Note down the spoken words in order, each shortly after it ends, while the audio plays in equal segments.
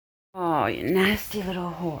Oh, you nasty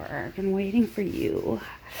little whore. I've been waiting for you.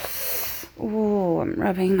 Oh, I'm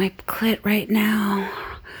rubbing my clit right now.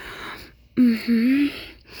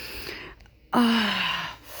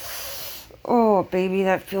 Ah. Oh, baby,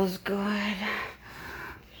 that feels good.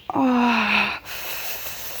 Oh,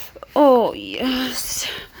 oh yes.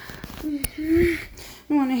 You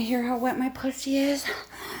want to hear how wet my pussy is?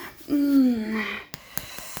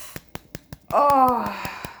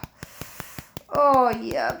 Oh, oh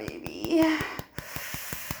yeah, baby.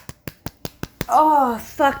 Oh,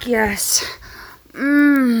 fuck yes.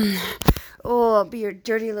 Oh, I'll be your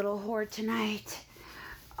dirty little whore tonight.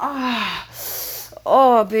 Ah,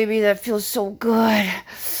 oh, baby, that feels so good.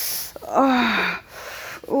 Ah,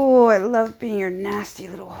 oh, I love being your nasty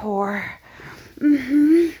little whore.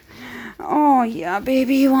 Oh, yeah,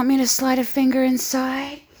 baby, you want me to slide a finger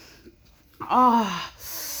inside? Oh,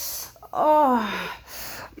 oh,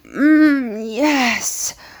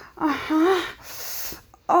 yes. Uh-huh.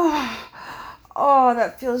 Oh, oh,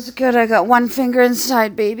 that feels good. I got one finger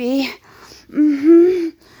inside, baby.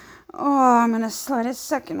 Oh, I'm gonna slide a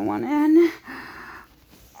second one in.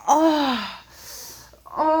 Oh,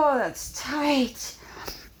 oh, that's tight.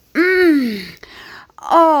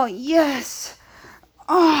 Oh, yes.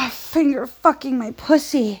 Oh, finger fucking my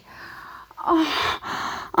pussy.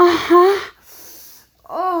 Oh, uh-huh.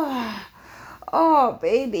 Oh, oh,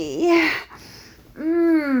 baby.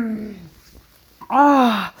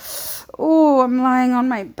 Oh, oh, I'm lying on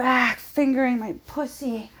my back, fingering my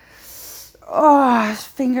pussy. Oh,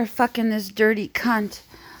 finger fucking this dirty cunt.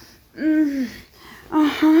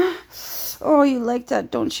 Uh-huh. Oh, you like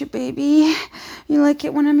that, don't you, baby? You like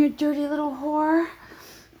it when I'm your dirty little whore?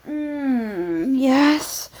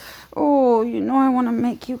 Yes. Oh, you know I want to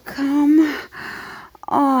make you come.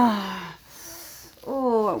 Oh,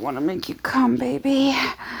 oh, I want to make you come, baby.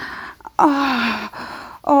 Oh,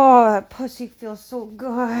 oh, that pussy feels so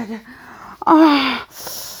good. Oh,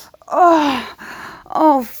 oh,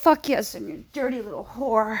 oh, fuck yes, I'm your dirty little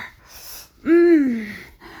whore.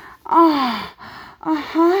 Oh,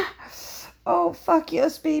 uh-huh. Oh, fuck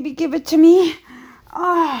yes, baby, give it to me.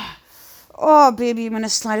 Oh, oh, baby, I'm gonna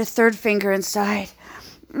slide a third finger inside.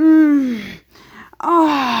 Oh,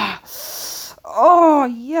 oh,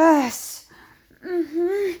 yes.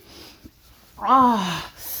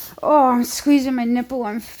 Oh, oh, I'm squeezing my nipple.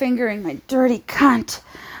 I'm fingering my dirty cunt.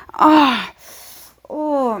 Oh,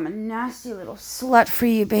 oh, I'm a nasty little slut for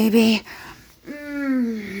you, baby.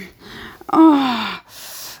 Oh,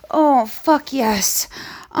 oh, fuck yes.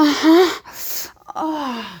 Uh-huh.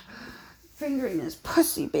 Oh, fingering this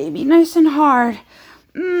pussy, baby, nice and hard.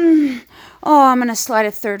 Oh, I'm gonna slide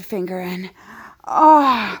a third finger in.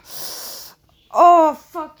 Oh, oh,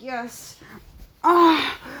 fuck yes.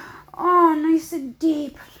 Oh, oh, nice and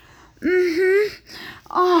deep.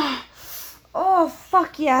 Oh, oh,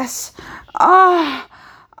 fuck yes. Oh,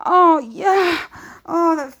 oh, yeah.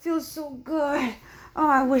 Oh, that feels so good. Oh,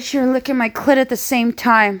 I wish you were licking my clit at the same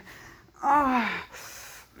time. Oh,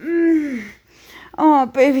 oh,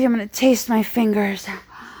 baby, I'm gonna taste my fingers.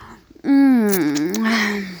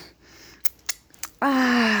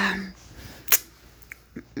 Ah.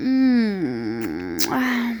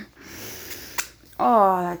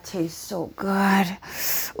 Oh, that tastes so good.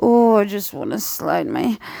 Oh, I just want to slide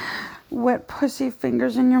my wet pussy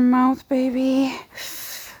fingers in your mouth, baby.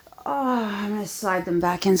 Oh, I'm going to slide them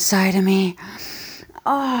back inside of me.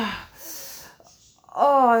 Oh,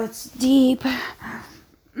 oh, it's deep.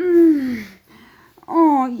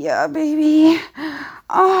 Oh, yeah, baby.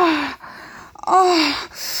 Oh, oh,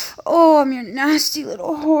 oh, I'm your nasty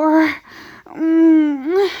little whore.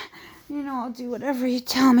 You know, I'll do whatever you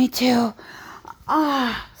tell me to.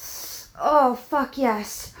 Ah, oh, fuck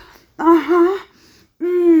yes. Uh-huh.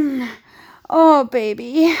 Oh,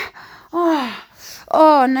 baby. Oh,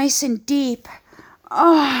 oh, nice and deep.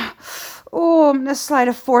 Oh, oh, I'm gonna slide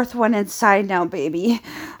a fourth one inside now, baby.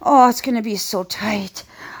 Oh, it's gonna be so tight.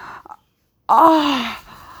 Oh,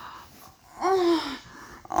 oh,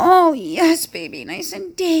 oh, yes, baby, nice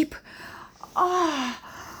and deep. Oh,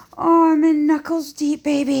 oh, I'm in knuckles deep,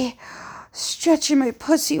 baby. Stretching my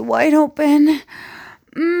pussy wide open.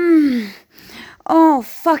 Oh,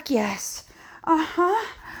 fuck yes. Uh-huh.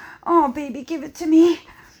 Oh, baby, give it to me.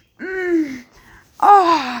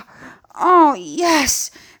 Oh, oh, yes.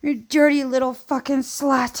 You dirty little fucking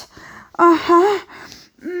slut. Uh-huh.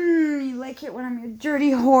 You like it when I'm your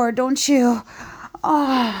dirty whore, don't you?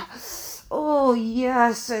 Oh, oh,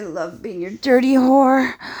 yes, I love being your dirty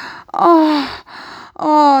whore. Oh,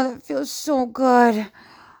 oh, that feels so good.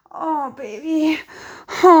 Oh, baby.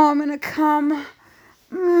 Oh, I'm gonna come.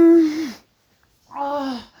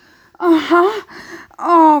 Oh, uh-huh.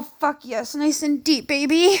 Oh, fuck. fuck yes, nice and deep,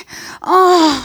 baby. Oh.